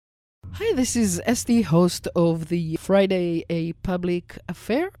Hi, this is Esty, host of the Friday A Public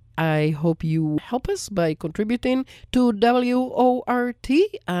Affair. I hope you help us by contributing to WORT,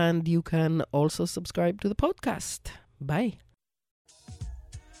 and you can also subscribe to the podcast. Bye.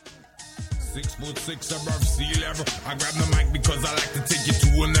 6'6" above sea level. I grab the mic because I like to take you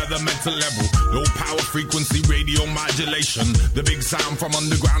to another mental level. Low power frequency radio modulation. The big sound from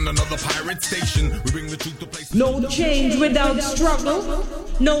underground, another pirate station. We bring the truth to places. No change without struggle.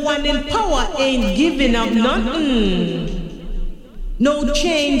 No one in power ain't giving up nothing. No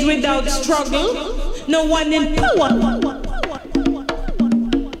change without struggle. No one in power.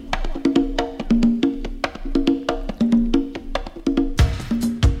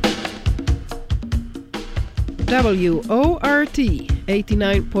 WORT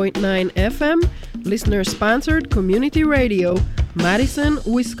 89.9 FM, listener-sponsored community radio, Madison,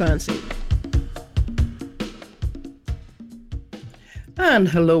 Wisconsin. And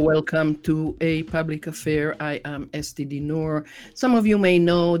hello, welcome to A Public Affair. I am Esty Dinur. Some of you may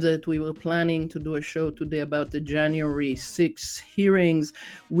know that we were planning to do a show today about the January 6 hearings.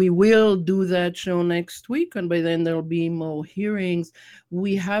 We will do that show next week, and by then there'll be more hearings.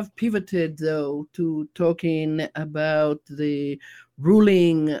 We have pivoted, though, to talking about the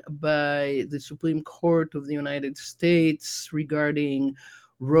ruling by the Supreme Court of the United States regarding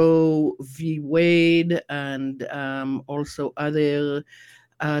Roe v. Wade and also other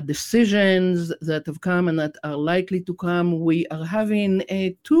decisions that have come and that are likely to come. We are having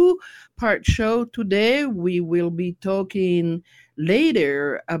a two-part show today. We will be talking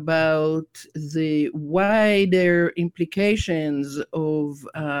later about the wider implications of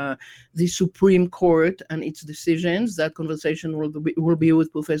the Supreme Court and its decisions. That conversation will be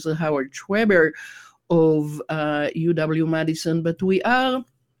with Professor Howard Schweber of UW-Madison, but we are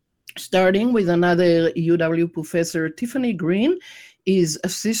starting with another UW professor. Tiffany Green is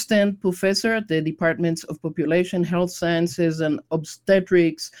assistant professor at the Departments of Population Health Sciences and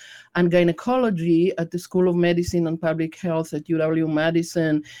Obstetrics and Gynecology at the School of Medicine and Public Health at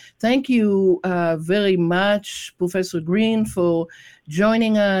UW-Madison. Thank you very much, Professor Green, for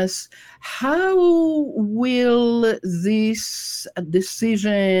joining us. How will this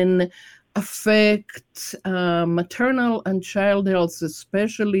decision affect maternal and child health,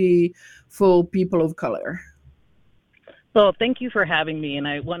 especially for people of color? Well, thank you for having me. And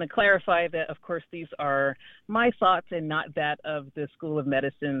I want to clarify that, of course, these are my thoughts and not that of the School of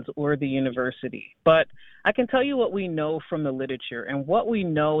Medicine or the university. But I can tell you what we know from the literature. And what we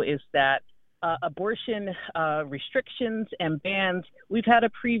know is that abortion restrictions and bans, we've had a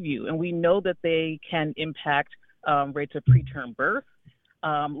preview, and we know that they can impact rates of preterm birth,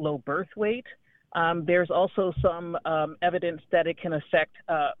 low birth weight. There's also some evidence that it can affect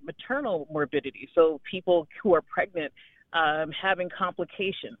maternal morbidity. So people who are pregnant having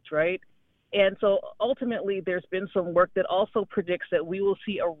complications, right? And so ultimately, there's been some work that also predicts that we will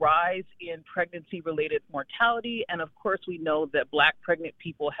see a rise in pregnancy-related mortality. And of course, we know that Black pregnant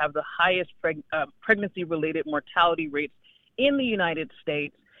people have the highest pregnancy-related mortality rates in the United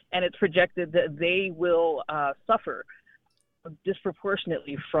States. And it's projected that they will suffer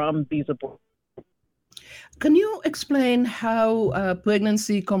disproportionately from these abortions. Can you explain how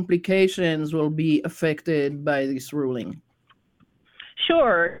pregnancy complications will be affected by this ruling?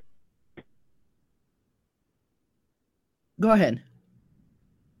 Sure. Go ahead.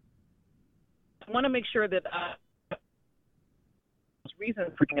 I want to make sure that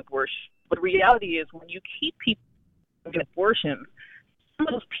reason for abortion, but the reality is when you keep people getting abortions, some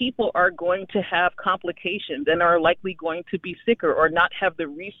of those people are going to have complications and are likely going to be sicker or not have the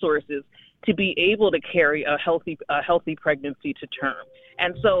resources to be able to carry a healthy pregnancy to term.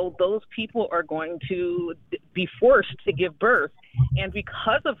 And so those people are going to be forced to give birth. And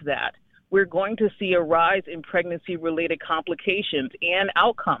because of that, we're going to see a rise in pregnancy-related complications and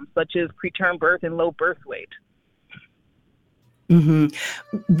outcomes such as preterm birth and low birth weight. Mm-hmm.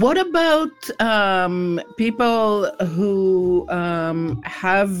 What about people who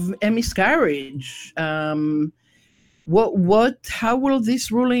have a miscarriage? How will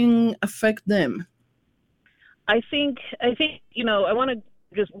this ruling affect them? I think, I want to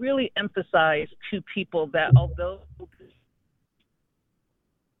just really emphasize to people that although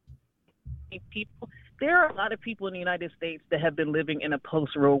there are a lot of people in the United States that have been living in a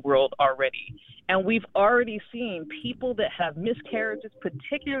post-Roe world already. And we've already seen people that have miscarriages,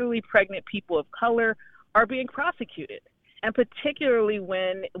 particularly pregnant people of color, are being prosecuted. And particularly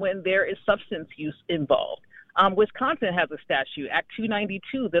when there is substance use involved. Wisconsin has a statute, Act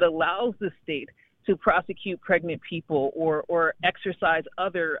 292, that allows the state to prosecute pregnant people or exercise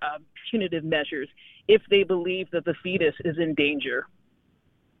other punitive measures if they believe that the fetus is in danger.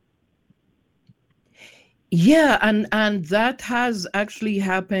 Yeah, and that has actually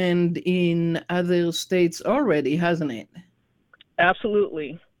happened in other states already, hasn't it?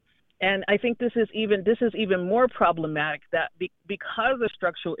 Absolutely. And I think this is even more problematic that because of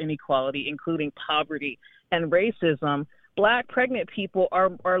structural inequality, including poverty and racism, Black pregnant people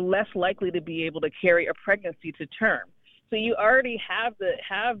are less likely to be able to carry a pregnancy to term. So you already have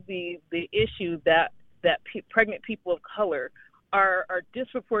the issue that pregnant people of color are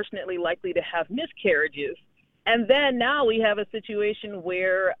disproportionately likely to have miscarriages, and then now we have a situation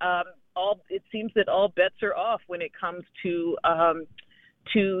where all it seems that all bets are off when it comes to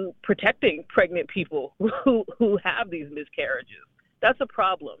protecting pregnant people who have these miscarriages. That's a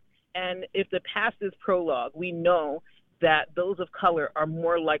problem. And if the past is prologue, we know that those of color are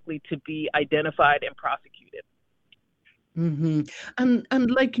more likely to be identified and prosecuted. Hmm.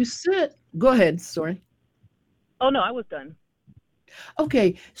 And like you said, go ahead. Sorry. Oh no, I was done.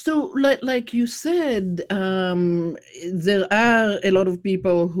 Okay, so like you said, there are a lot of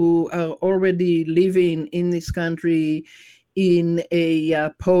people who are already living in this country in a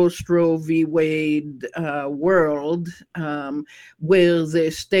post Roe v. Wade world, where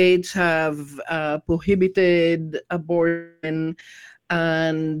the states have prohibited abortion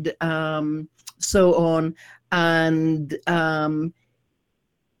and so on, and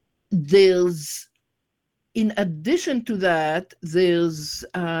there's in addition to that, there's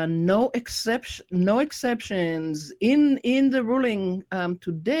no exceptions in the ruling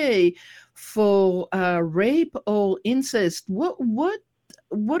today for rape or incest. What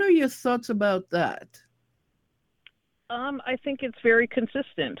are your thoughts about that? I think it's very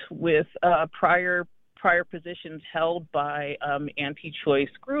consistent with prior positions held by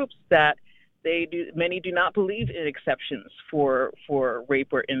anti-choice groups that many do not believe in exceptions for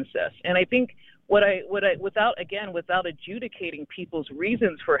rape or incest. And I think without adjudicating people's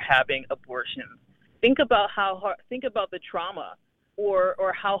reasons for having abortions, think about the trauma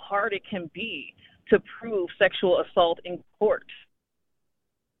or how hard it can be to prove sexual assault in court.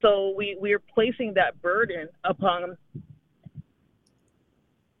 So we're placing that burden upon.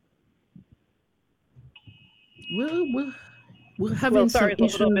 We're we're Well, having some sorry,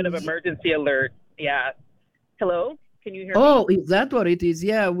 it's a little bit of issues. emergency alert. Yeah. Hello? Can you hear me? Oh, is that what it is?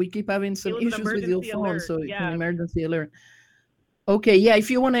 Yeah, we keep having It some was an issues with your emergency phone, alert. so it's an Yeah. emergency alert. Okay, yeah, if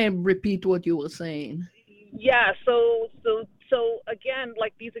you want to repeat what you were saying. Yeah, so again,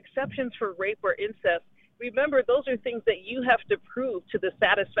 like these exceptions for rape or incest, remember those are things that you have to prove to the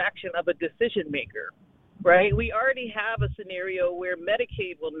satisfaction of a decision maker, right? We already have a scenario where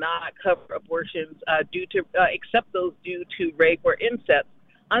Medicaid will not cover abortions due to except those due to rape or incest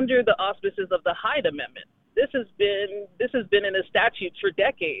under the auspices of the Hyde Amendment. This has been in the statutes for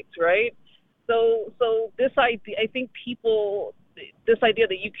decades, right? So this idea, I think people, this idea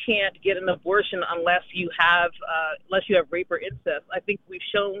that you can't get an abortion unless you have rape or incest. I think we've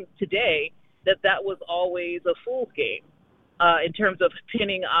shown today that that was always a fool's game in terms of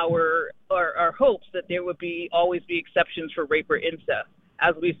pinning our hopes that there would be always be exceptions for rape or incest,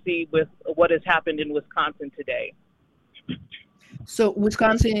 as we see with what has happened in Wisconsin today. So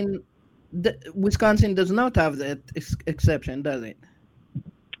Wisconsin does not have that exception, does it?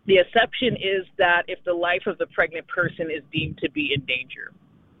 The exception is that if the life of the pregnant person is deemed to be in danger.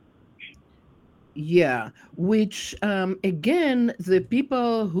 Yeah, which again, the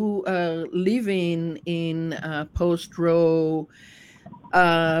people who are living in post-Roe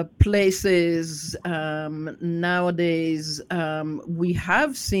places nowadays, we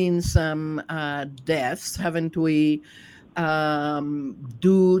have seen some deaths, haven't we,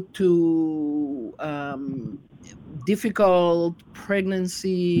 due to difficult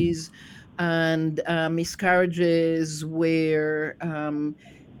pregnancies and miscarriages where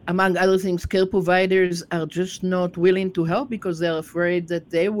among other things, care providers are just not willing to help because they're afraid that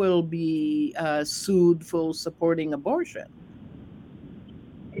they will be sued for supporting abortion.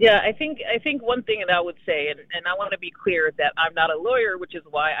 Yeah, I think one thing that I would say, and I want to be clear that I'm not a lawyer, which is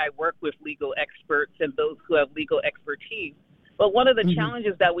why I work with legal experts and those who have legal expertise. But one of the Mhm.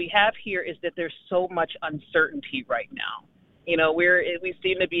 challenges that we have here is that there's so much uncertainty right now. You know, we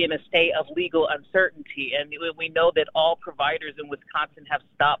seem to be in a state of legal uncertainty, and we know that all providers in Wisconsin have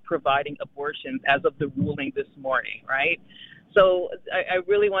stopped providing abortions as of the ruling this morning, right? So I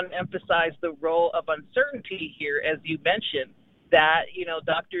really want to emphasize the role of uncertainty here, as you mentioned, that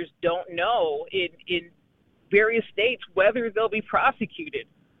doctors don't know in various states whether they'll be prosecuted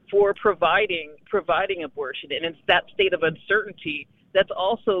for providing abortion, and it's that state of uncertainty that's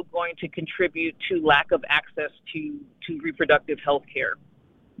also going to contribute to lack of access to reproductive health care.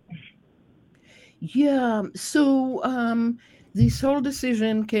 Yeah. So This whole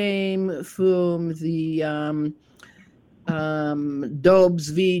decision came from the Dobbs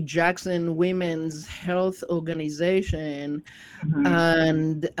v. Jackson Women's Health Organization.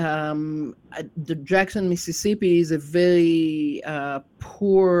 And the Jackson, Mississippi is a very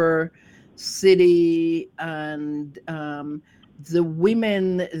poor city, and the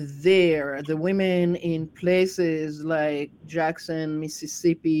women there, the women in places like Jackson,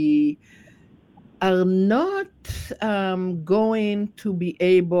 Mississippi, are not going to be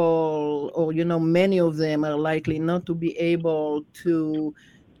able, or, many of them are likely not to be able to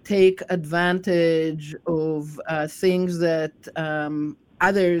take advantage of things that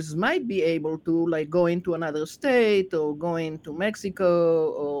others might be able to, like going to another state or going to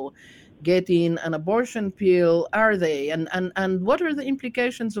Mexico or getting an abortion pill, are they? And what are the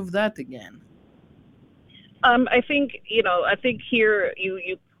implications of that again? I think here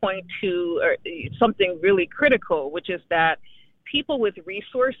you point to something really critical, which is that people with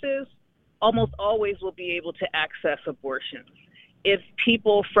resources almost always will be able to access abortions. If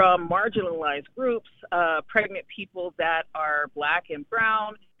people from marginalized groups, pregnant people that are Black and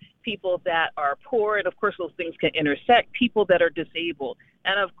brown, people that are poor, and of course those things can intersect, people that are disabled,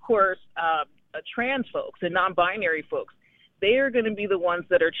 and of course trans folks and non-binary folks, they are going to be the ones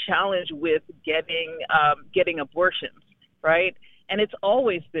that are challenged with getting abortions, right? And it's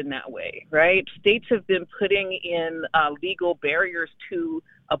always been that way, right? States have been putting in legal barriers to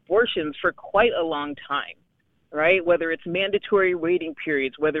abortions for quite a long time, right? Whether it's mandatory waiting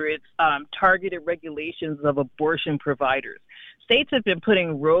periods, whether it's targeted regulations of abortion providers. States have been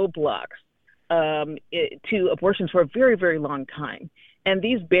putting roadblocks to abortions for a very, very long time. And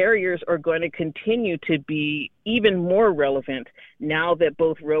these barriers are going to continue to be even more relevant now that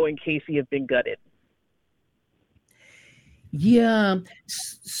both Roe and Casey have been gutted. Yeah.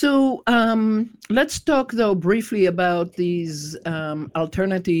 So let's talk, though, briefly about these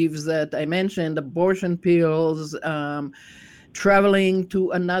alternatives that I mentioned: abortion pills, traveling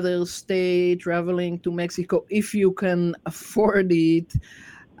to another state, traveling to Mexico, if you can afford it.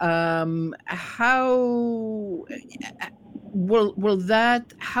 How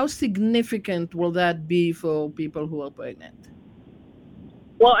significant will that be for people who are pregnant?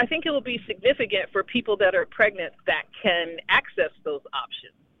 Well, I think it will be significant for people that are pregnant that can access those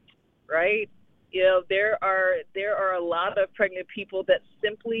options, right? There are a lot of pregnant people that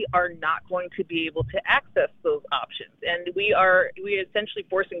simply are not going to be able to access those options, and we are essentially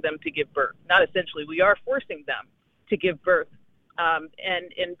forcing them to give birth. Not essentially, we are forcing them to give birth.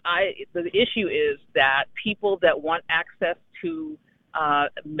 The issue is that people that want access to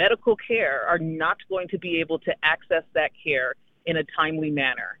medical care are not going to be able to access that care in a timely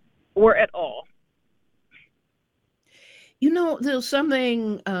manner or at all. There's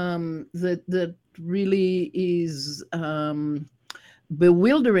something that really is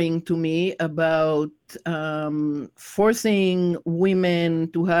bewildering to me about forcing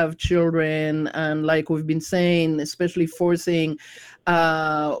women to have children, and, like we've been saying, especially forcing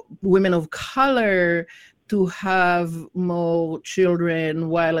women of color to have more children,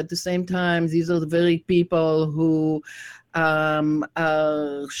 while at the same time these are the very people who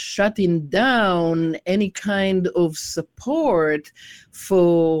are shutting down any kind of support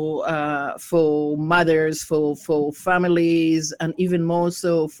for mothers, for families, and even more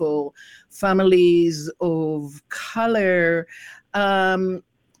so for families of color.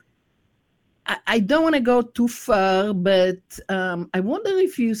 I don't want to go too far, but I wonder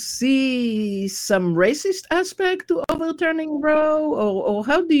if you see some racist aspect to overturning Roe, or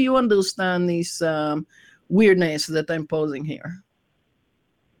how do you understand this weirdness that I'm posing here?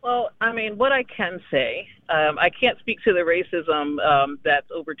 Well, I mean, what I can say, I can't speak to the racism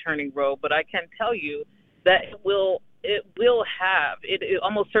that's overturning Roe, but I can tell you that it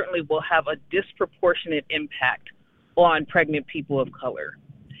almost certainly will have a disproportionate impact on pregnant people of color.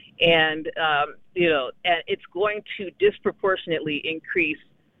 And, and it's going to disproportionately increase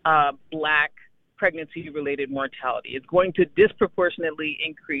Black pregnancy-related mortality. It's going to disproportionately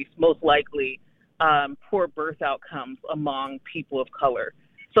increase, most likely, poor birth outcomes among people of color.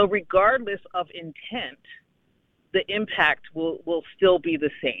 So regardless of intent, the impact will still be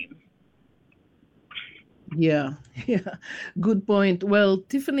the same. Yeah, good point. Well,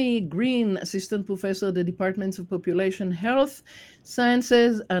 Tiffany Green, Assistant Professor at the Departments of Population Health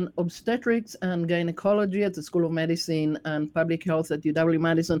Sciences and Obstetrics and Gynecology at the School of Medicine and Public Health at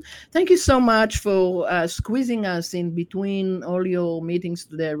UW-Madison. Thank you so much for squeezing us in between all your meetings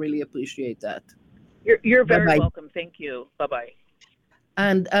today. I really appreciate that. You're very welcome. Thank you. Bye-bye.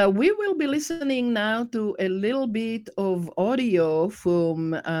 And we will be listening now to a little bit of audio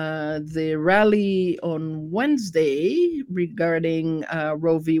from the rally on Wednesday regarding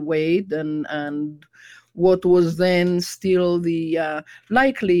Roe v. Wade and what was then still the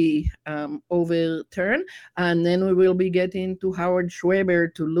likely overturn. And then we will be getting to Howard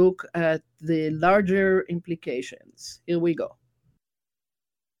Schweber to look at the larger implications. Here we go.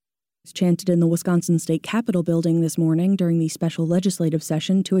 Chanted in the Wisconsin State Capitol building this morning during the special legislative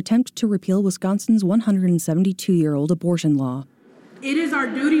session to attempt to repeal Wisconsin's 172-year-old abortion law. It is our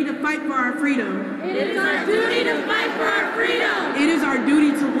duty to fight for our freedom. It is our duty to fight for our freedom. It is our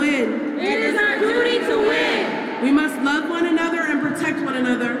duty to win. It is our duty to win. We must love one another and protect one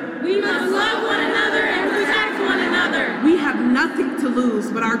another. We must love one another and protect one another. We have nothing to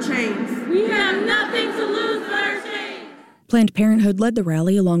lose but our chains. We have nothing to lose but our chains. Planned Parenthood led the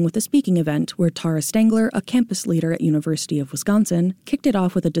rally along with a speaking event where Tara Stangler, a campus leader at University of Wisconsin, kicked it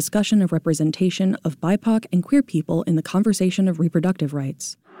off with a discussion of representation of BIPOC and queer people in the conversation of reproductive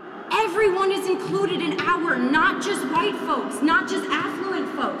rights. Everyone is included in our, not just white folks, not just affluent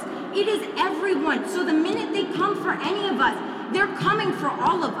folks. It is everyone. So the minute they come for any of us, they're coming for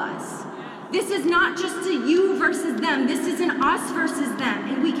all of us. This is not just a you versus them. This is an us versus them.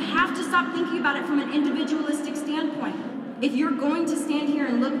 And we have to stop thinking about it from an individualistic standpoint. If you're going to stand here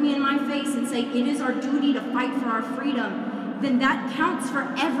and look me in my face and say it is our duty to fight for our freedom, then that counts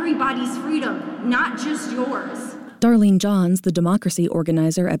for everybody's freedom, not just yours. Darlene Johns, the democracy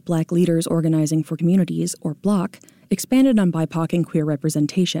organizer at Black Leaders Organizing for Communities, or BLOC, expanded on BIPOC and queer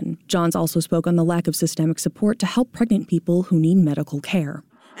representation. Johns also spoke on the lack of systemic support to help pregnant people who need medical care.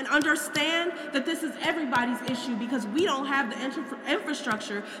 And understand that this is everybody's issue because we don't have the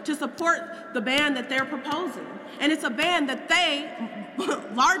infrastructure to support the ban that they're proposing. And it's a ban that they,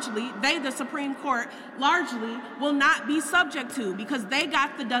 the Supreme Court, largely will not be subject to because they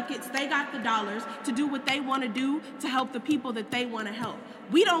got the ducats, they got the dollars to do what they want to do to help the people that they want to help.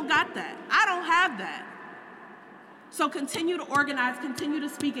 We don't got that. I don't have that. So continue to organize, continue to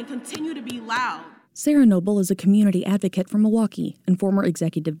speak, and continue to be loud. Sarah Noble is a community advocate from Milwaukee and former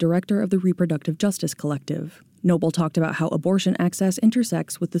executive director of the Reproductive Justice Collective. Noble talked about how abortion access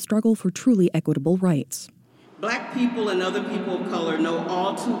intersects with the struggle for truly equitable rights. Black people and other people of color know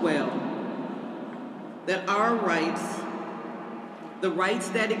all too well that our rights, the rights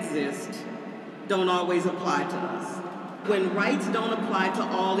that exist, don't always apply to us. When rights don't apply to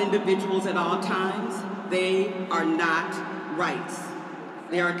all individuals at all times, they are not rights.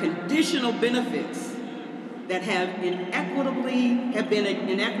 They are conditional benefits that have been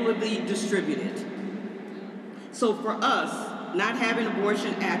inequitably distributed. So for us, not having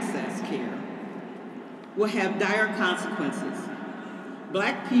abortion access care will have dire consequences.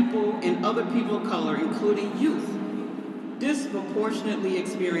 Black people and other people of color, including youth, disproportionately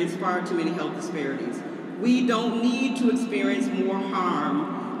experience far too many health disparities. We don't need to experience more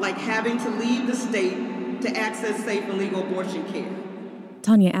harm, like having to leave the state to access safe and legal abortion care.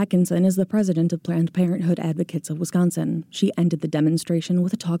 Tanya Atkinson is the president of Planned Parenthood Advocates of Wisconsin. She ended the demonstration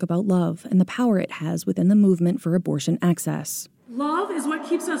with a talk about love and the power it has within the movement for abortion access. Love is what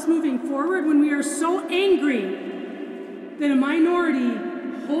keeps us moving forward when we are so angry that a minority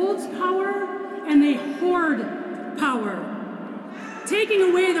holds power and they hoard power, taking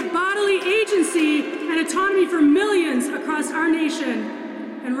away the bodily agency and autonomy for millions across our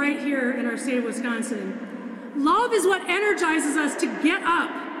nation and right here in our state of Wisconsin. Love is what energizes us to get up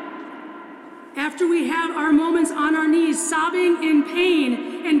after we have our moments on our knees, sobbing in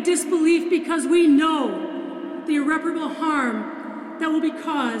pain and disbelief because we know the irreparable harm that will be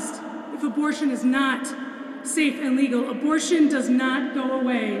caused if abortion is not safe and legal. Abortion does not go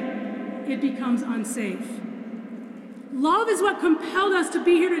away. It becomes unsafe. Love is what compelled us to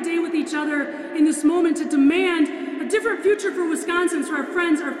be here today with each other in this moment to demand a different future for Wisconsins, for our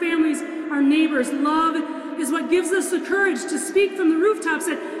friends, our families, our neighbors. Love is what gives us the courage to speak from the rooftops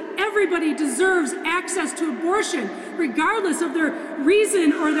that everybody deserves access to abortion, regardless of their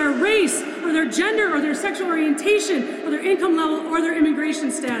reason or their race or their gender or their sexual orientation or their income level or their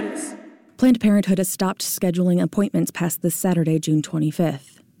immigration status. Planned Parenthood has stopped scheduling appointments past this Saturday, June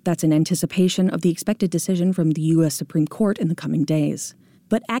 25th. That's in anticipation of the expected decision from the U.S. Supreme Court in the coming days.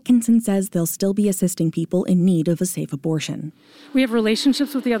 But Atkinson says they'll still be assisting people in need of a safe abortion. We have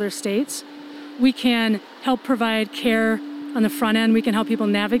relationships with the other states. We can help provide care on the front end. We can help people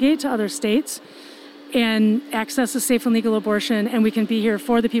navigate to other states and access a safe and legal abortion. And we can be here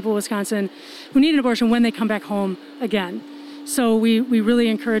for the people of Wisconsin who need an abortion when they come back home again. So we really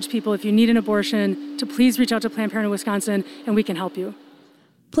encourage people, if you need an abortion, to please reach out to Planned Parenthood Wisconsin and we can help you.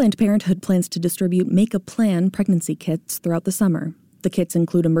 Planned Parenthood plans to distribute Make a Plan pregnancy kits throughout the summer. The kits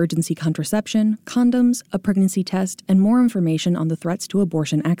include emergency contraception, condoms, a pregnancy test, and more information on the threats to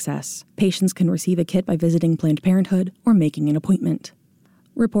abortion access. Patients can receive a kit by visiting Planned Parenthood or making an appointment.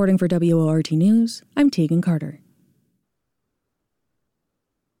 Reporting for WORT News, I'm Tegan Carter.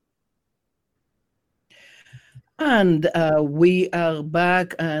 And we are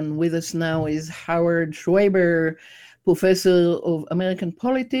back, and with us now is Howard Schwaber, professor of American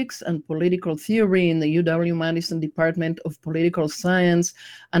politics and political theory in the UW-Madison Department of Political Science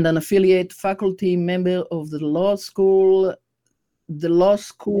and an affiliate faculty member of the law school's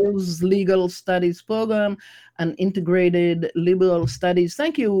legal studies program and integrated liberal studies.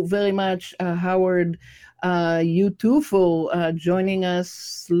 Thank you very much, Howard, you too, for joining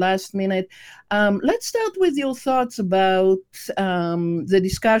us last minute. Let's start with your thoughts about the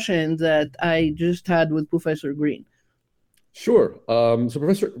discussion that I just had with Professor Green. Sure. So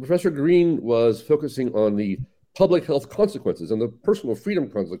Professor Green was focusing on the public health consequences and the personal freedom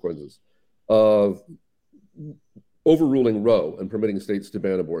consequences of overruling Roe and permitting states to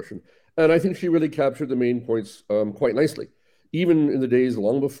ban abortion. And I think she really captured the main points quite nicely. Even in the days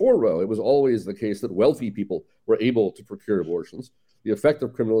long before Roe, it was always the case that wealthy people were able to procure abortions. The effect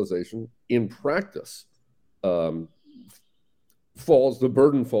of criminalization in practice the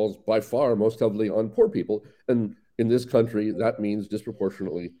burden falls by far most heavily on poor people. And in this country, that means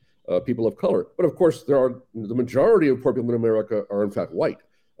disproportionately people of color. But of course, the majority of poor people in America are in fact white,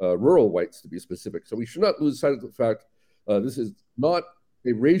 rural whites to be specific. So we should not lose sight of the fact this is not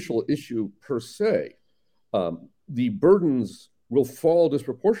a racial issue per se. The burdens will fall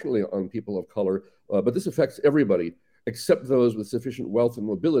disproportionately on people of color, but this affects everybody except those with sufficient wealth and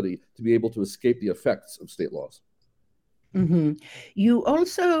mobility to be able to escape the effects of state laws. Mm-hmm. You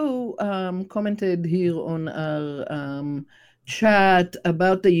also commented here on our chat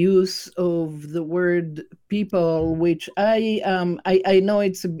about the use of the word people, which I know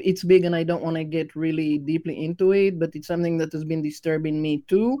it's big and I don't want to get really deeply into it, but it's something that has been disturbing me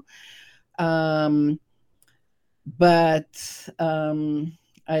too. But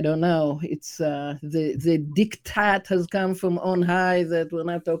I don't know. It's the diktat has come from on high that we're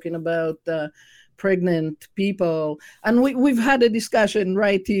not talking about pregnant people, and we've had a discussion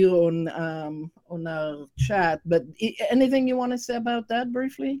right here on our chat. But anything you want to say about that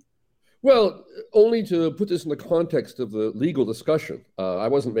briefly? Well, only to put this in the context of the legal discussion. I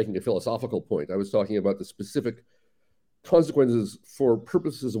wasn't making a philosophical point. I was talking about the specific consequences for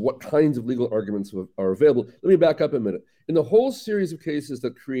purposes of what kinds of legal arguments are available. Let me back up a minute. In the whole series of cases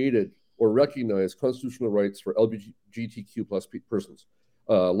that created or recognized constitutional rights for LGBTQ plus persons,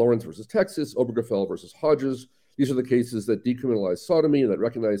 Lawrence versus Texas, Obergefell versus Hodges, these are the cases that decriminalize sodomy and that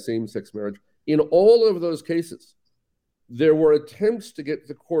recognize same-sex marriage. In all of those cases, there were attempts to get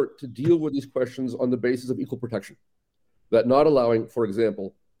the court to deal with these questions on the basis of equal protection, that not allowing, for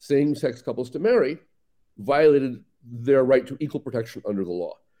example, same-sex couples to marry violated their right to equal protection under the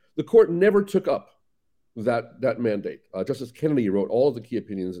law. The court never took up that mandate. Justice Kennedy wrote all of the key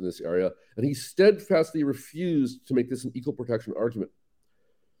opinions in this area, and he steadfastly refused to make this an equal protection argument.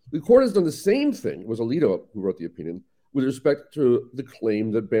 The court has done the same thing, it was Alito who wrote the opinion, with respect to the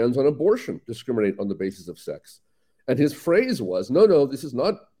claim that bans on abortion discriminate on the basis of sex. And his phrase was, no, this is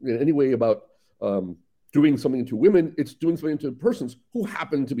not in any way about doing something to women, it's doing something to persons who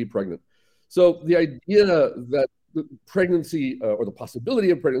happen to be pregnant. So the idea that the pregnancy or the possibility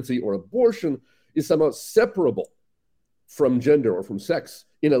of pregnancy or abortion is somehow separable from gender or from sex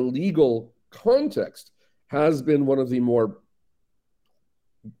in a legal context has been one of the more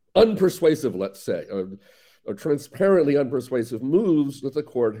unpersuasive, let's say, or transparently unpersuasive moves that the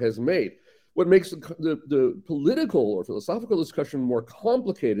court has made. What makes the political or philosophical discussion more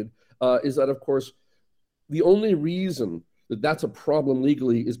complicated is that, of course, the only reason that that's a problem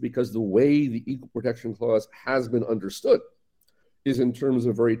legally is because the way the Equal Protection Clause has been understood is in terms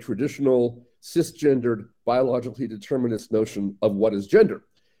of very traditional, cisgendered, biologically determinist notion of what is gender.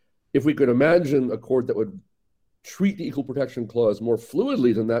 If we could imagine a court that would treat the Equal Protection Clause more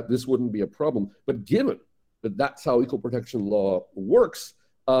fluidly than that, this wouldn't be a problem. But given that that's how equal protection law works,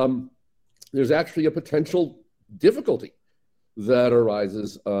 there's actually a potential difficulty that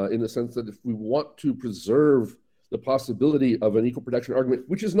arises in the sense that if we want to preserve the possibility of an equal protection argument,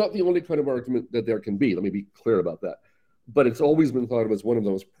 which is not the only kind of argument that there can be, let me be clear about that, but it's always been thought of as one of the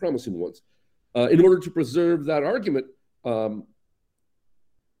most promising ones. In order to preserve that argument,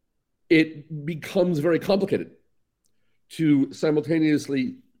 it becomes very complicated to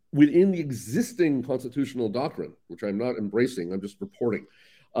simultaneously, within the existing constitutional doctrine, which I'm not embracing, I'm just reporting,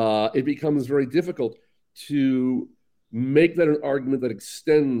 it becomes very difficult to make that an argument that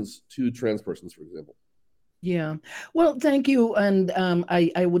extends to trans persons, for example. Yeah. Well, thank you. And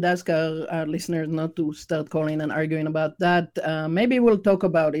I would ask our listeners not to start calling and arguing about that. Maybe we'll talk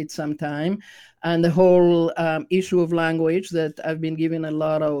about it sometime. And the whole issue of language that I've been giving a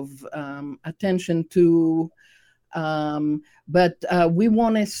lot of attention to. But we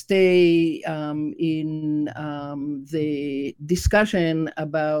want to stay in the discussion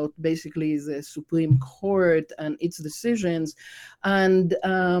about basically the Supreme Court and its decisions. And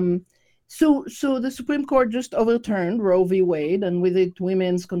so the Supreme Court just overturned Roe v. Wade, and with it,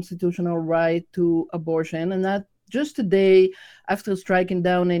 women's constitutional right to abortion, and that just a day after striking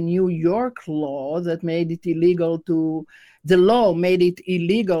down a New York law that made it illegal to, the law made it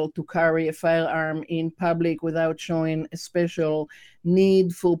illegal to carry a firearm in public without showing a special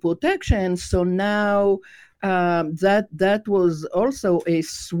need for protection. So now that was also a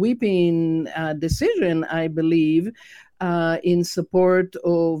sweeping decision, I believe, in support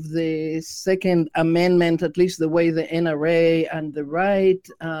of the Second Amendment, at least the way the NRA and the right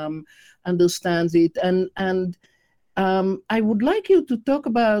understands it. And I would like you to talk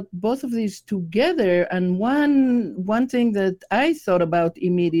about both of these together. And one thing that I thought about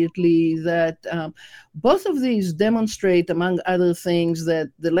immediately, that both of these demonstrate, among other things,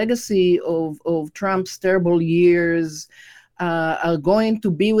 that the legacy of Trump's terrible years are going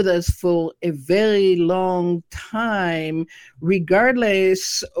to be with us for a very long time,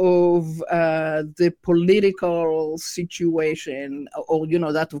 regardless of the political situation, or,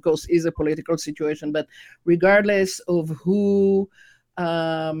 that of course is a political situation, but regardless of who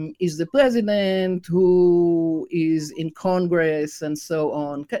is the president, who is in Congress, and so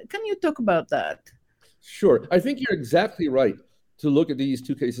on. Can you talk about that? Sure. I think you're exactly right to look at these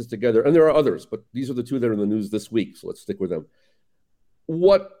two cases together. And there are others, but these are the two that are in the news this week, so let's stick with them.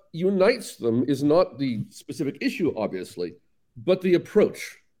 What unites them is not the specific issue, obviously, but the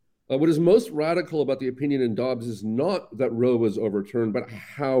approach. What is most radical about the opinion in Dobbs is not that Roe was overturned, but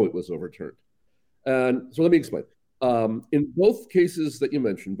how it was overturned. And so let me explain. In both cases that you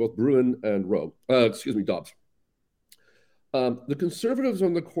mentioned, both Bruen and Dobbs, the conservatives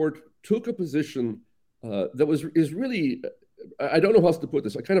on the court took a position that is really, I don't know how else to put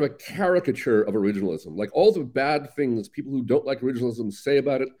this, a kind of a caricature of originalism. Like all the bad things people who don't like originalism say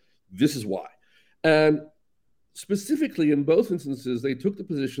about it, this is why. And specifically in both instances, they took the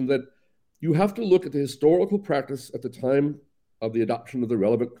position that you have to look at the historical practice at the time of the adoption of the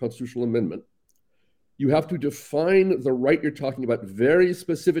relevant constitutional amendment. You have to define the right you're talking about very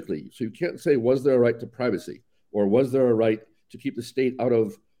specifically. So you can't say, was there a right to privacy? Or was there a right to keep the state out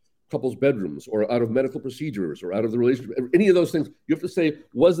of couples' bedrooms, or out of medical procedures, or out of the relationship, any of those things? You have to say,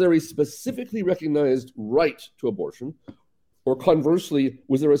 was there a specifically recognized right to abortion? Or conversely,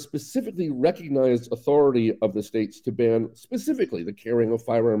 was there a specifically recognized authority of the states to ban specifically the carrying of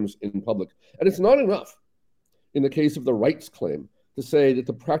firearms in public? And it's not enough in the case of the rights claim to say that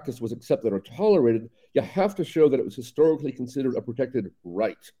the practice was accepted or tolerated. You have to show that it was historically considered a protected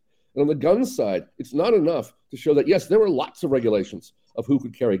right. And on the gun side, it's not enough to show that, yes, there were lots of regulations of who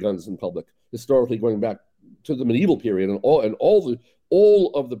could carry guns in public, historically going back to the medieval period and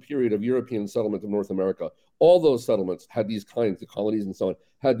all of the period of European settlement of North America. All those settlements had these kinds, the colonies and so on,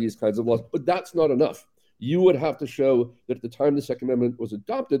 had these kinds of laws. But that's not enough. You would have to show that at the time the Second Amendment was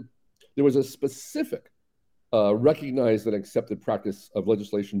adopted, there was a specific recognized and accepted practice of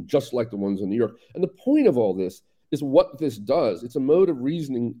legislation just like the ones in New York. And the point of all this is what this does. It's a mode of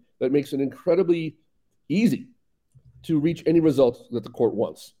reasoning that makes it incredibly easy to reach any result that the court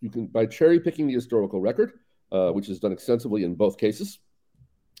wants. You can, by cherry picking the historical record, which is done extensively in both cases,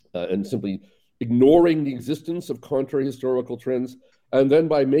 and simply ignoring the existence of contrary historical trends, and then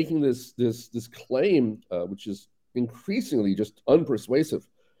by making this claim, which is increasingly just unpersuasive,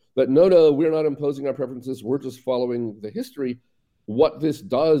 that no, we're not imposing our preferences, we're just following the history. What this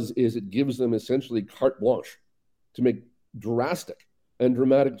does is it gives them essentially carte blanche to make drastic and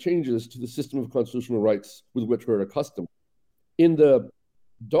dramatic changes to the system of constitutional rights with which we're accustomed. In the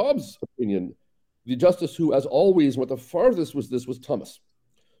Dobbs opinion, the justice who, as always, went the farthest was Thomas.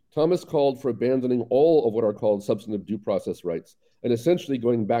 Thomas called for abandoning all of what are called substantive due process rights and essentially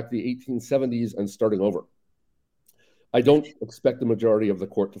going back to the 1870s and starting over. I don't expect the majority of the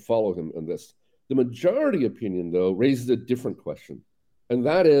court to follow him in this. The majority opinion, though, raises a different question, and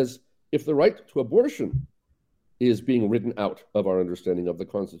that is, if the right to abortion is being written out of our understanding of the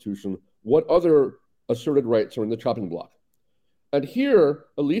Constitution, what other asserted rights are in the chopping block? And here,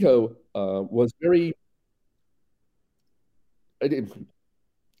 Alito was very...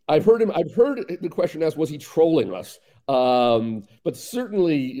 I've heard the question asked, was he trolling us? But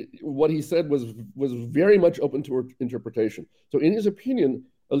certainly what he said was very much open to interpretation. So in his opinion,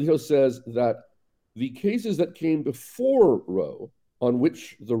 Alito says that The cases that came before Roe, on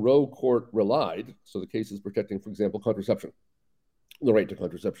which the Roe court relied, so the cases protecting, for example, contraception, the right to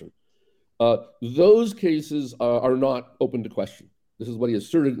contraception, those cases are not open to question. This is what he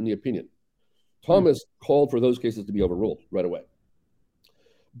asserted in the opinion. Thomas called for those cases to be overruled right away.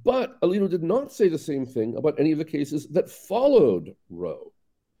 But Alito did not say the same thing about any of the cases that followed Roe.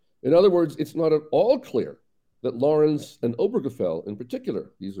 In other words, it's not at all clear that Lawrence and Obergefell in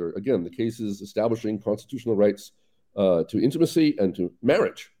particular, these are, again, the cases establishing constitutional rights to intimacy and to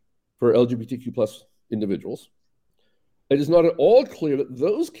marriage for LGBTQ plus individuals. It is not at all clear that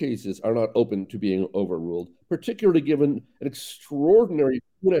those cases are not open to being overruled, particularly given an extraordinary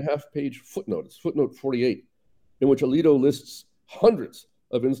 2.5-page footnote, it's footnote 48, in which Alito lists hundreds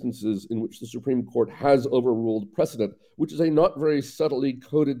of instances in which the Supreme Court has overruled precedent, which is a not very subtly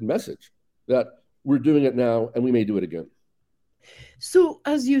coded message that we're doing it now and we may do it again. So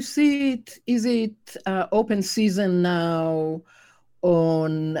as you see it, is it open season now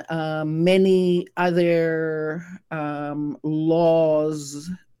on many other laws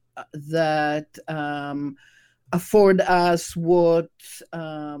that afford us what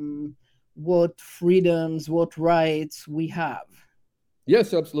freedoms, what rights we have?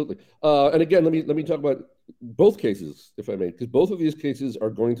 Yes, absolutely. And again, let me talk about both cases, if I may, because both of these cases are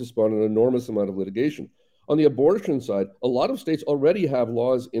going to spawn an enormous amount of litigation. On the abortion side, a lot of states already have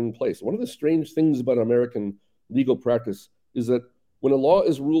laws in place. One of the strange things about American legal practice is that when a law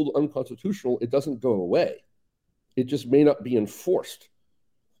is ruled unconstitutional, it doesn't go away. It just may not be enforced.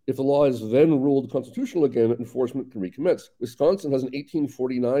 If the law is then ruled constitutional again, enforcement can recommence. Wisconsin has an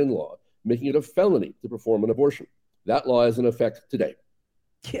 1849 law making it a felony to perform an abortion. That law is in effect today.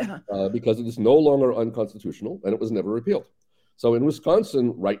 Yeah. Because it is no longer unconstitutional and it was never repealed. So in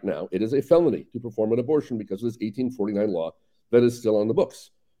Wisconsin right now, it is a felony to perform an abortion because of this 1849 law that is still on the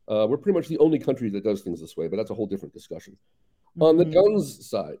books. We're pretty much the only country that does things this way, but that's a whole different discussion. Mm-hmm. On the guns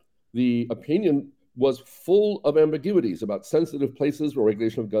side, the opinion was full of ambiguities about sensitive places where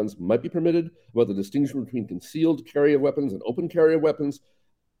regulation of guns might be permitted, about the distinction between concealed carry of weapons and open carry of weapons,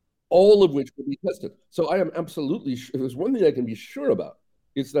 all of which will be tested. So I am absolutely sure, if there's one thing I can be sure about,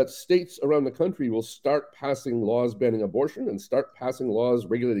 it's that states around the country will start passing laws banning abortion and start passing laws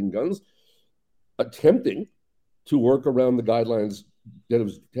regulating guns, attempting to work around the guidelines that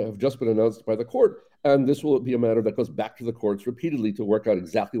have just been announced by the court. And this will be a matter that goes back to the courts repeatedly to work out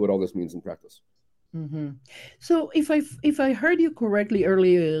exactly what all this means in practice. Mm-hmm. So if I heard you correctly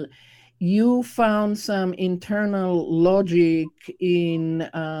earlier, you found some internal logic in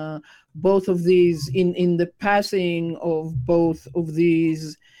both of these, in the passing of both of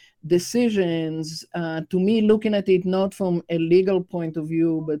these decisions. To me, looking at it not from a legal point of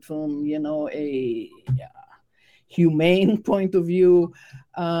view, but from, a humane point of view,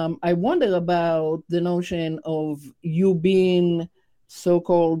 I wonder about the notion of you being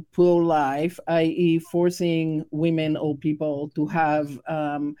so-called pro-life, i.e. forcing women or people to have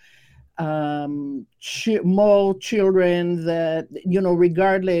more children that,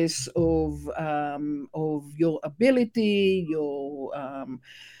 regardless of your ability, your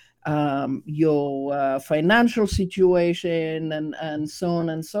financial situation, and so on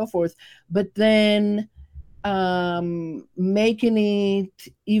and so forth, but then making it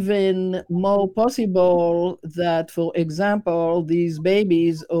even more possible that, for example, these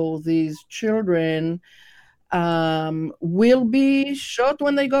babies or these children will be shot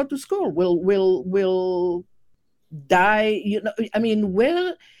when they go to school, will die. I mean,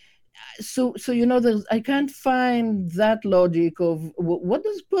 where? So I can't find that logic of what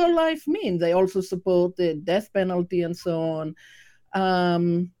does pro-life mean. They also support the death penalty and so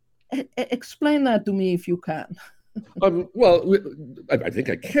on. Explain that to me if you can. Well, I think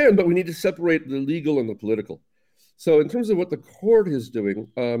I can, but we need to separate the legal and the political. So in terms of what the court is doing,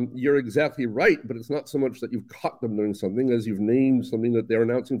 you're exactly right, but it's not so much that you've caught them doing something as you've named something that they're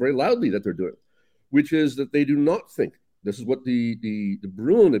announcing very loudly that they're doing, which is that they do not think, this is what the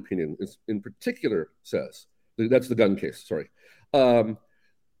Bruin opinion is, in particular says, that's the gun case, sorry.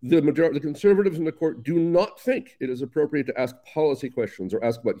 The conservatives in the court do not think it is appropriate to ask policy questions or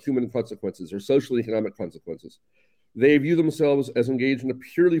ask about human consequences or social and economic consequences. They view themselves as engaged in a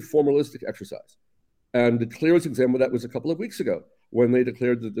purely formalistic exercise. And the clearest example of that was a couple of weeks ago when they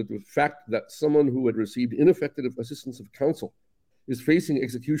declared that the fact that someone who had received ineffective assistance of counsel is facing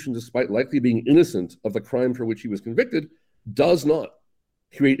execution despite likely being innocent of the crime for which he was convicted does not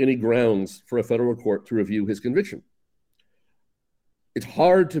create any grounds for a federal court to review his conviction. It's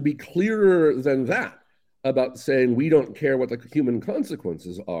hard to be clearer than that about saying we don't care what the human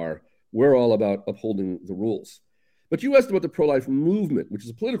consequences are. We're all about upholding the rules. But you asked about the pro-life movement, which is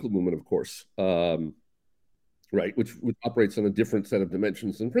a political movement, of course, right, which operates on a different set of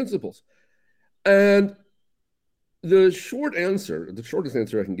dimensions and principles. And the shortest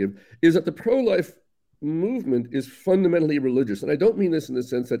answer I can give is that the pro-life movement is fundamentally religious. And I don't mean this in the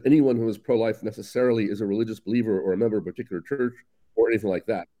sense that anyone who is pro-life necessarily is a religious believer or a member of a particular church or anything like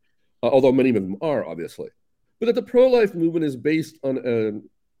that, although many of them are, obviously. But that the pro-life movement is based on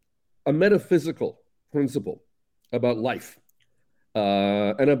a metaphysical principle about life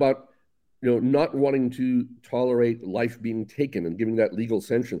and about not wanting to tolerate life being taken and giving that legal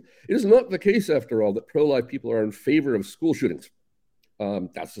sanction. It is not the case, after all, that pro-life people are in favor of school shootings.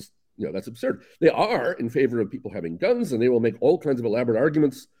 That's just, that's absurd. They are in favor of people having guns, and they will make all kinds of elaborate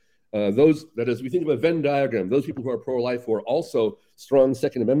arguments. As we think of a Venn diagram, those people who are pro-life who are also strong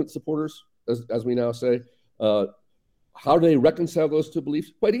Second Amendment supporters, as we now say, how do they reconcile those two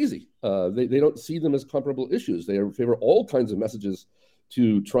beliefs? Quite easy. They don't see them as comparable issues. They are in favor of all kinds of messages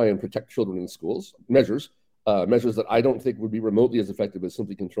to try and protect children in schools, measures that I don't think would be remotely as effective as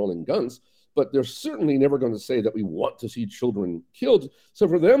simply controlling guns, but they're certainly never going to say that we want to see children killed. So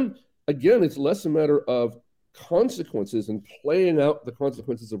for them, again, it's less a matter of consequences and playing out the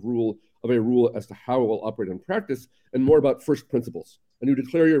consequences of a rule as to how it will operate in practice, and more about first principles. And you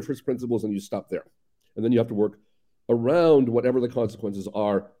declare your first principles and you stop there. And then you have to work around whatever the consequences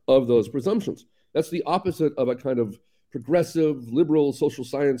are of those presumptions. That's the opposite of a kind of progressive, liberal, social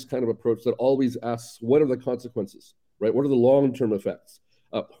science kind of approach that always asks, what are the consequences, right? What are the long-term effects?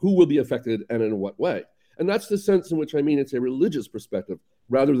 Who will be affected and in what way? And that's the sense in which I mean it's a religious perspective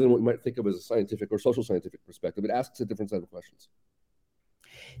rather than what we might think of as a scientific or social scientific perspective. It asks a different set of questions.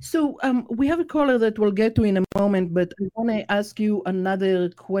 So we have a caller that we'll get to in a moment, but I want to ask you another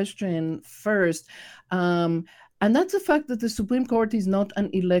question first. And that's the fact that the Supreme Court is not an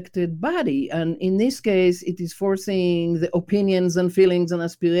elected body. And in this case, it is forcing the opinions and feelings and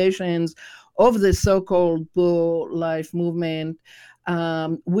aspirations of the so-called pro-life movement,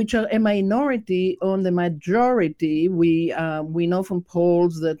 which are a minority on the majority. We know from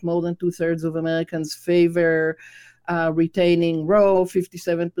polls that more than 2/3 of Americans favor retaining Roe,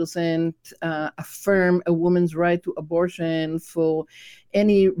 57% affirm a woman's right to abortion for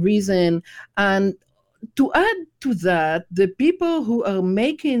any reason. And to add to that, the people who are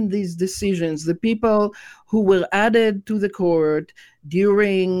making these decisions, the people who were added to the court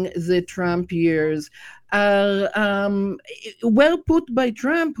during the Trump years, are well put by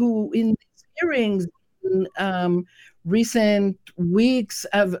Trump, who in these hearings in recent weeks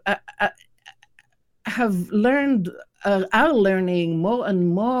have learned, are learning more and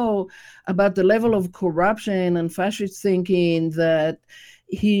more about the level of corruption and fascist thinking that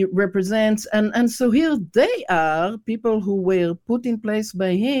he represents. And so here they are, people who were put in place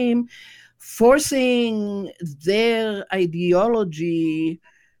by him, forcing their ideology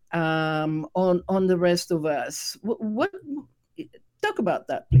on the rest of us. Talk about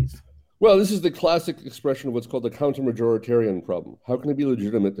that, please. Well, this is the classic expression of what's called the counter-majoritarian problem. How can it be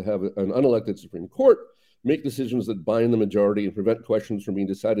legitimate to have an unelected Supreme Court make decisions that bind the majority and prevent questions from being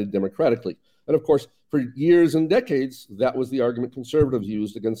decided democratically? And of course, for years and decades, that was the argument conservatives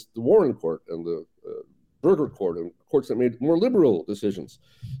used against the Warren Court and the Burger Court and courts that made more liberal decisions.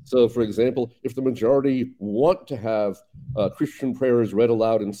 So, for example, if the majority want to have Christian prayers read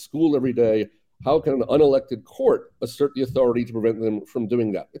aloud in school every day, how can an unelected court assert the authority to prevent them from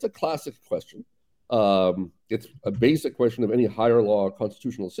doing that? It's a classic question. It's a basic question of any higher law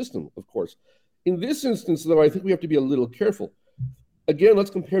constitutional system, of course. In this instance, though, I think we have to be a little careful. Again, let's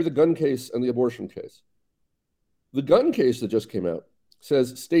compare the gun case and the abortion case. The gun case that just came out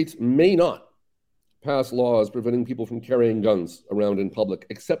says states may not pass laws preventing people from carrying guns around in public,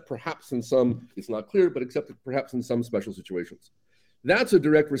 except perhaps in some, it's not clear, but except perhaps in some special situations. That's a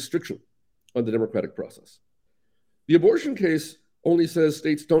direct restriction on the democratic process. The abortion case only says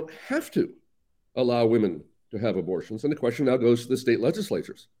states don't have to allow women to have abortions, and the question now goes to the state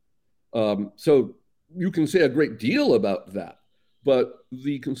legislatures. So you can say a great deal about that, but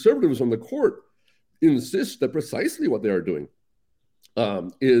the conservatives on the court insist that precisely what they are doing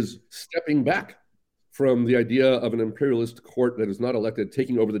is stepping back from the idea of an imperialist court that is not elected,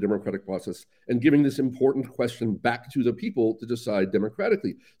 taking over the democratic process and giving this important question back to the people to decide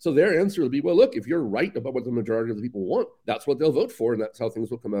democratically. So their answer will be, well, look, if you're right about what the majority of the people want, that's what they'll vote for, and that's how things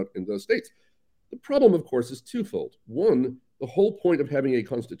will come out in those states. The problem, of course, is twofold. One, the whole point of having a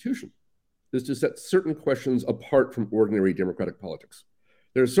constitution is to set certain questions apart from ordinary democratic politics.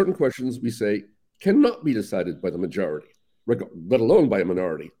 There are certain questions we say cannot be decided by the majority, let alone by a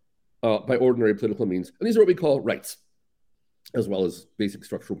minority, by ordinary political means. And these are what we call rights, as well as basic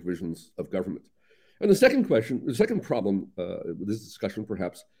structural provisions of government. And the second problem with this discussion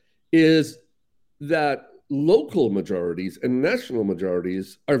perhaps is that local majorities and national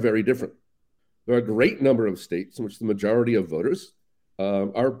majorities are very different. There are a great number of states in which the majority of voters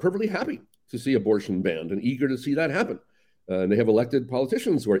are perfectly happy to see abortion banned and eager to see that happen. And they have elected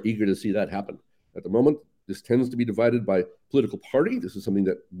politicians who are eager to see that happen. At the moment, this tends to be divided by political party. This is something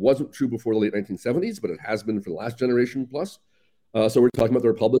that wasn't true before the late 1970s, but it has been for the last generation plus. So we're talking about the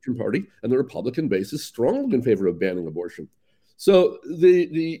Republican Party, and the Republican base is strongly in favor of banning abortion. So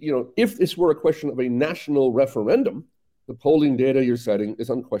if this were a question of a national referendum, the polling data you're citing is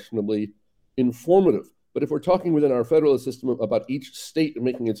unquestionably informative. But if we're talking within our federalist system about each state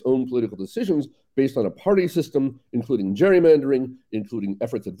making its own political decisions based on a party system, including gerrymandering, including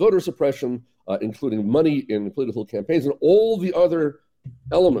efforts at voter suppression, including money in political campaigns, and all the other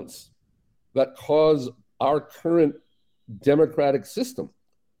elements that cause our current democratic system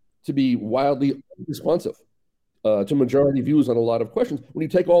to be wildly responsive to majority views on a lot of questions. When you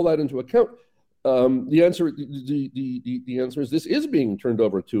take all that into account, the answer is this is being turned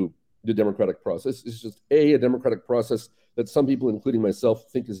over to the democratic process. It's just a democratic process that some people, including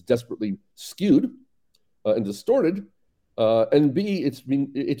myself, think is desperately skewed and distorted. And B,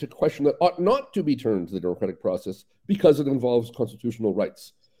 it's a question that ought not to be turned to the democratic process because it involves constitutional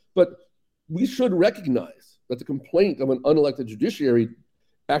rights. But we should recognize that the complaint of an unelected judiciary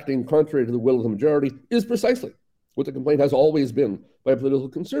acting contrary to the will of the majority is precisely what the complaint has always been by political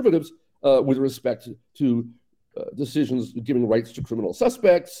conservatives with respect to decisions giving rights to criminal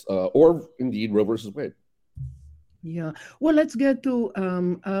suspects or indeed Roe versus Wade. Yeah. Well, let's get to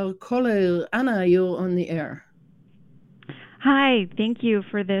our caller. Anna, you're on the air. Hi, thank you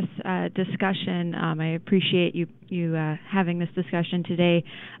for this discussion. I appreciate you having this discussion today.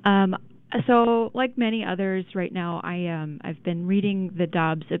 So, like many others right now, I've been reading the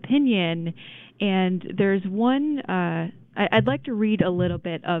Dobbs opinion, and there's one. I'd like to read a little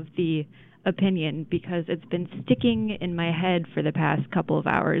bit of the opinion because it's been sticking in my head for the past couple of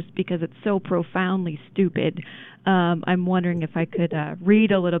hours because it's so profoundly stupid. I'm wondering if I could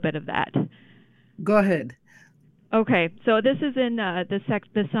read a little bit of that. Go ahead. Okay, so this is in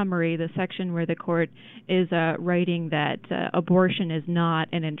the summary, the section where the court is writing that abortion is not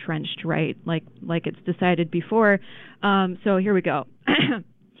an entrenched right, like it's decided before. So here we go.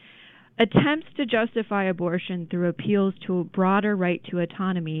 Attempts to justify abortion through appeals to a broader right to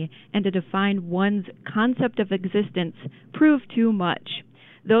autonomy and to define one's concept of existence prove too much.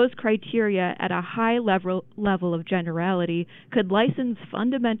 Those criteria at a high level of generality could license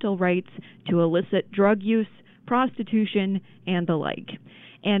fundamental rights to illicit drug use, prostitution, and the like.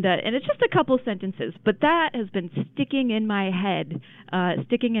 And it's just a couple sentences, but that has been sticking in my head,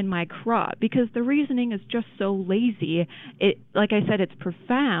 sticking in my craw, because the reasoning is just so lazy. It, like I said, it's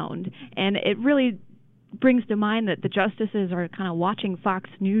profound, and it really brings to mind that the justices are kind of watching Fox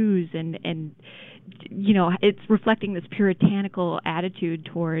News, and you know, it's reflecting this puritanical attitude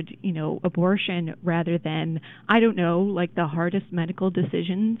toward, you know, abortion rather than, I don't know, like the hardest medical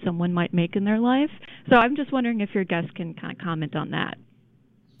decision someone might make in their life. So I'm just wondering if your guests can kind of comment on that.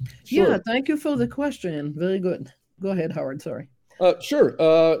 Sure. Yeah, thank you for the question. Very good. Go ahead, Howard. Sorry. Sure.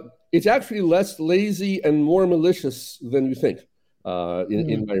 It's actually less lazy and more malicious than you think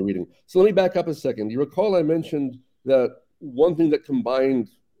in my reading. So let me back up a second. You recall I mentioned that one thing that combined,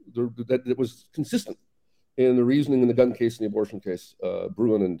 that was consistent in the reasoning in the gun case and the abortion case,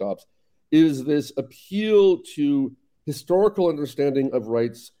 Bruin and Dobbs, is this appeal to historical understanding of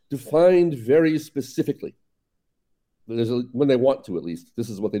rights defined very specifically. When they want to, at least. This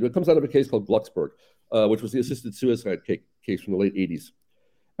is what they do. It comes out of a case called Glucksberg, which was the assisted suicide case from the late 80s.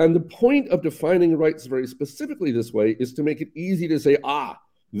 And the point of defining rights very specifically this way is to make it easy to say,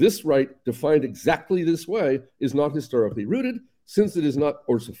 this right defined exactly this way is not historically rooted. Since it is not,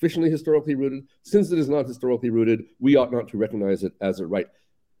 or sufficiently historically rooted, since it is not historically rooted, we ought not to recognize it as a right.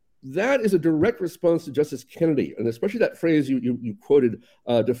 That is a direct response to Justice Kennedy, and especially that phrase you quoted,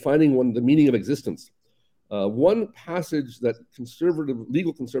 defining the meaning of existence. One passage that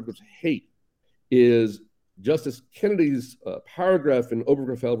legal conservatives hate is Justice Kennedy's paragraph in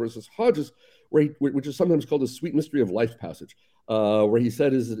Obergefell versus Hodges, which is sometimes called the sweet mystery of life passage, where he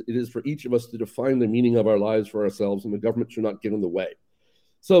said it is for each of us to define the meaning of our lives for ourselves, and the government should not get in the way.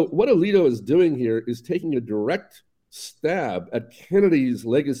 So what Alito is doing here is taking a direct stab at Kennedy's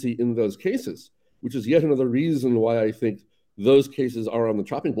legacy in those cases, which is yet another reason why I think those cases are on the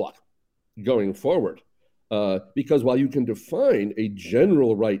chopping block going forward. Because while you can define a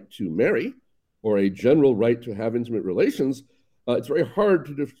general right to marry or a general right to have intimate relations, it's very hard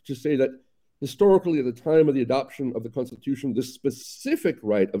to say that Historically, at the time of the adoption of the Constitution, the specific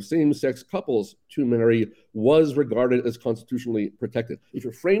right of same-sex couples to marry was regarded as constitutionally protected. If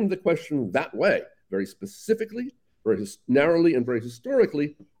you frame the question that way, very specifically, very narrowly, and very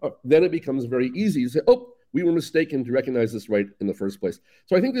historically, then it becomes very easy to say, oh, we were mistaken to recognize this right in the first place.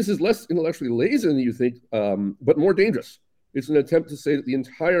 So I think this is less intellectually lazy than you think, but more dangerous. It's an attempt to say that the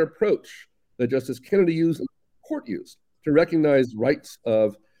entire approach that Justice Kennedy used and the court used to recognize rights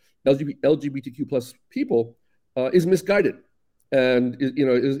of LGBTQ plus people is misguided and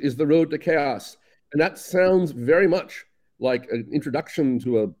is the road to chaos. And that sounds very much like an introduction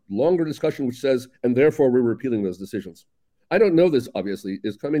to a longer discussion which says, and therefore we're repealing those decisions. I don't know this obviously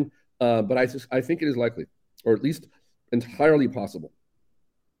is coming, but I think it is likely, or at least entirely possible.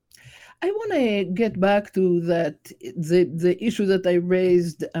 I want to get back to the issue that I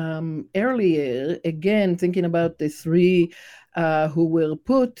raised earlier, again, thinking about the three who were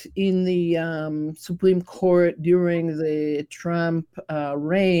put in the Supreme Court during the Trump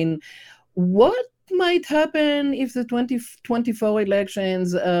reign. What might happen if the 2024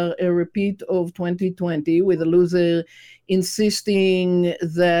 elections are a repeat of 2020, with the loser insisting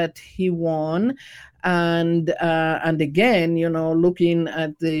that he won? And again, looking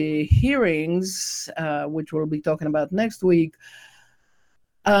at the hearings, which we'll be talking about next week,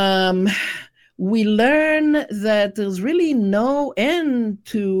 we learn that there's really no end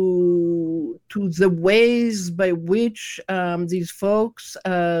to the ways by which these folks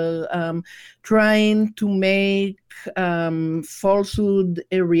are trying to make falsehood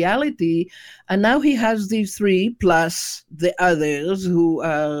a reality. And now he has these three, plus the others who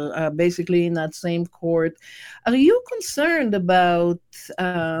are basically in that same court. Are you concerned about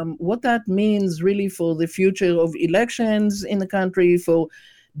what that means really for the future of elections in the country, for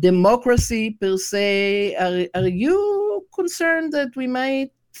democracy per se? Are you concerned that we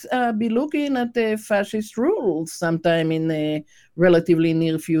might be looking at a fascist rule sometime in the relatively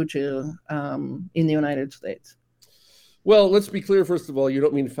near future in the United States? Well, let's be clear, first of all, you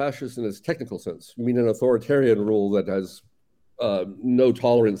don't mean fascist in its technical sense. You mean an authoritarian rule that has no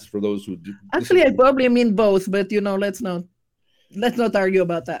tolerance for those who do. Actually, I probably mean both, but let's not argue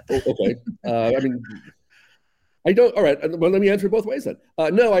about that. Okay. I mean, I don't. All right. Well, let me answer both ways then.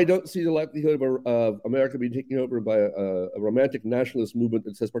 No, I don't see the likelihood of America being taken over by a romantic nationalist movement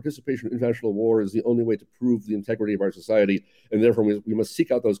that says participation in international war is the only way to prove the integrity of our society, and therefore we must seek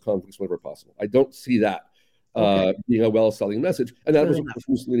out those conflicts whenever possible. I don't see that being a well-selling message, and that was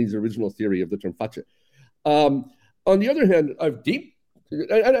Mussolini's original theory of the term faccia. On the other hand,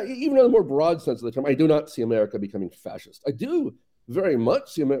 even in a more broad sense of the term, I do not see America becoming fascist. I do very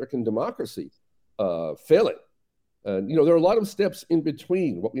much see American democracy failing. And, there are a lot of steps in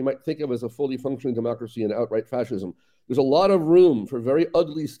between what we might think of as a fully functioning democracy and outright fascism. There's a lot of room for very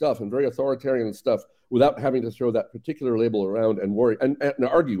ugly stuff and very authoritarian stuff without having to throw that particular label around and worry and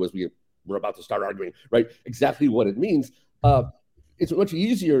argue, as we're about to start arguing, right, exactly what it means. It's much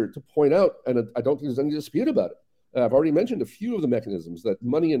easier to point out, and I don't think there's any dispute about it. I've already mentioned a few of the mechanisms, that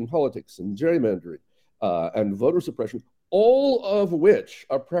money in politics and gerrymandering and voter suppression, all of which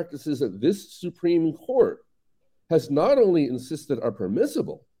are practices that this Supreme Court has not only insisted are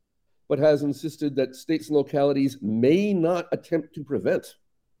permissible, but has insisted that states and localities may not attempt to prevent.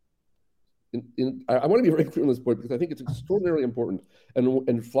 I want to be very clear on this point because I think it's extraordinarily important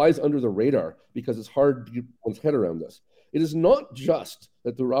and flies under the radar because it's hard to get one's head around this. It is not just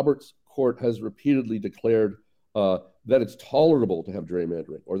that the Roberts Court has repeatedly declared that it's tolerable to have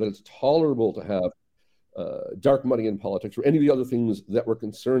gerrymandering, or that it's tolerable to have dark money in politics, or any of the other things that we're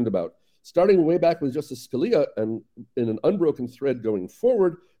concerned about. Starting way back with Justice Scalia, and in an unbroken thread going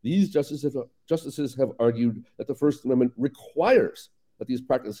forward, these justices have argued that the First Amendment requires that these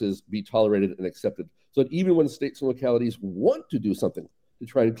practices be tolerated and accepted, so that even when states and localities want to do something to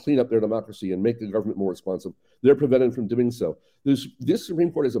try and clean up their democracy and make the government more responsive, they're prevented from doing so. This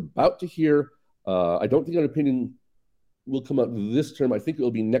Supreme Court is about to hear, I don't think an opinion will come out this term. I think it will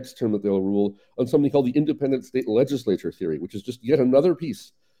be next term that they'll rule on something called the independent state legislature theory, which is just yet another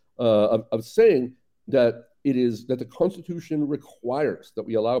piece of saying that that the Constitution requires that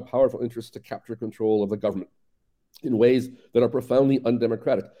we allow powerful interests to capture control of the government in ways that are profoundly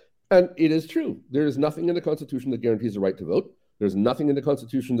undemocratic. And it is true. There is nothing in the Constitution that guarantees the right to vote. There's nothing in the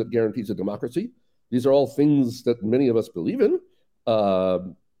Constitution that guarantees a democracy. These are all things that many of us believe in.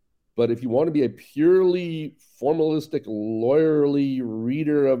 But if you want to be a purely formalistic, lawyerly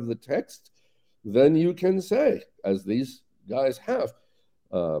reader of the text, then you can say, as these guys have,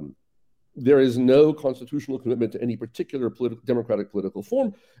 there is no constitutional commitment to any particular democratic political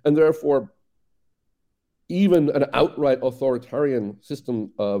form, and therefore even an outright authoritarian system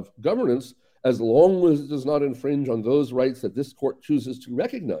of governance as long as it does not infringe on those rights that this court chooses to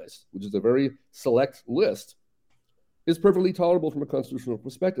recognize, which is a very select list, is perfectly tolerable from a constitutional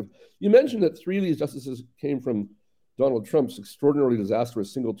perspective. You mentioned that 3 of these justices came from Donald Trump's extraordinarily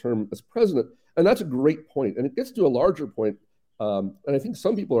disastrous single term as president, and that's a great point. And it gets to a larger point, and I think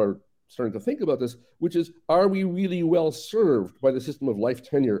some people are starting to think about this, which is, are we really well served by the system of life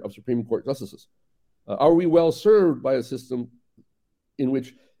tenure of Supreme Court justices? Are we well served by a system in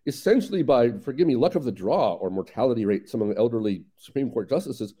which essentially by, forgive me, luck of the draw or mortality rates among elderly Supreme Court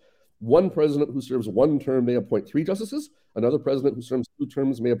justices, one president who serves 1 term may appoint 3 justices, another president who serves 2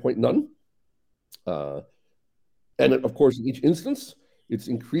 terms may appoint none. And of course, in each instance, it's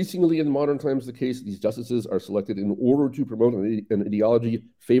increasingly in modern times the case these justices are selected in order to promote an ideology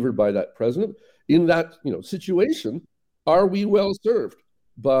favored by that president. In that situation, are we well served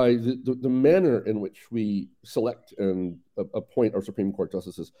by the manner in which we select and appoint our Supreme Court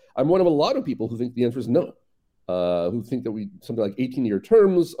justices? I'm one of a lot of people who think the answer is no, who think that something like 18-year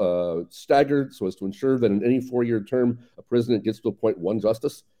terms, staggered so as to ensure that in any 4-year term, a president gets to appoint 1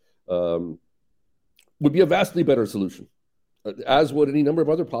 justice, would be a vastly better solution, as would any number of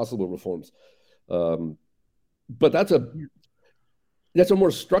other possible reforms. But that's a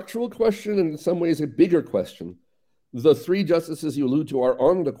more structural question, and in some ways a bigger question. The 3 justices you allude to are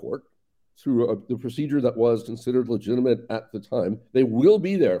on the court through the procedure that was considered legitimate at the time. They will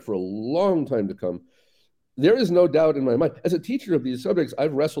be there for a long time to come. There is no doubt in my mind. As a teacher of these subjects,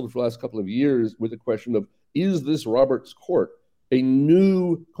 I've wrestled for the last couple of years with the question of, is this Roberts Court a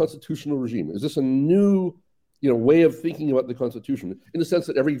new constitutional regime? Is this a new way of thinking about the Constitution, in the sense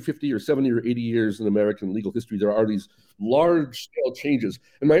that every 50 or 70 or 80 years in American legal history, there are these large-scale changes?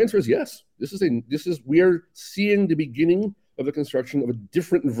 And my answer is yes. We are seeing the beginning of the construction of a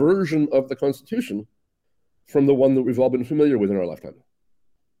different version of the Constitution from the one that we've all been familiar with in our lifetime.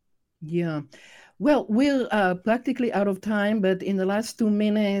 Yeah. Well, we're practically out of time, but in the last 2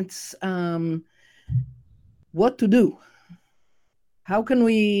 minutes, what to do? How can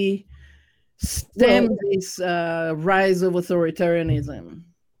we stem this rise of authoritarianism?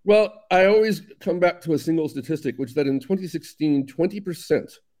 Well, I always come back to a single statistic, which is that in 2016,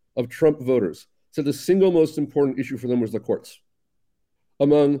 20% of Trump voters said the single most important issue for them was the courts.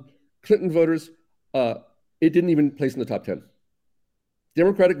 Among Clinton voters, it didn't even place in the top 10.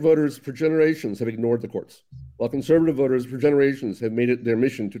 Democratic voters for generations have ignored the courts, while conservative voters for generations have made it their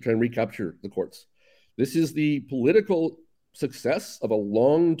mission to try and recapture the courts. This is the political success of a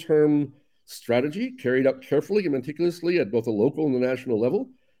long-term strategy carried out carefully and meticulously at both the local and the national level.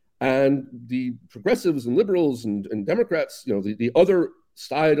 And the progressives and liberals and Democrats, the other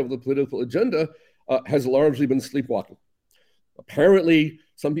side of the political agenda has largely been sleepwalking. Apparently,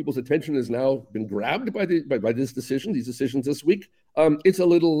 some people's attention has now been grabbed by these decisions this week. It's a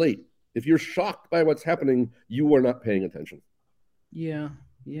little late. If you're shocked by what's happening, you are not paying attention. Yeah.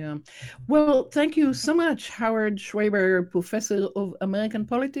 Well, thank you so much, Howard Schwaber, Professor of American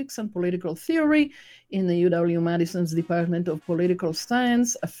Politics and Political Theory in the UW-Madison's Department of Political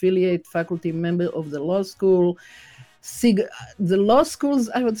Science, affiliate faculty member of the law school. The law school's,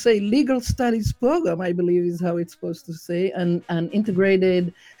 I would say, legal studies program, I believe is how it's supposed to say, and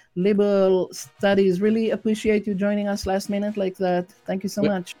integrated liberal studies. Really appreciate you joining us last minute like that. Thank you so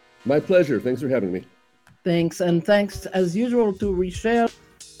much. My pleasure. Thanks for having me. Thanks. And thanks, as usual, to Richelle,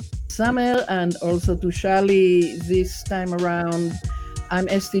 Samer, and also to Charlie this time around. I'm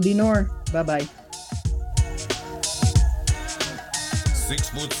Esti Dinor. Bye-bye.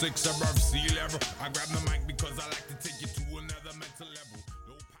 6'6" above sea level. I grab the mic because I like to take you to another mental level.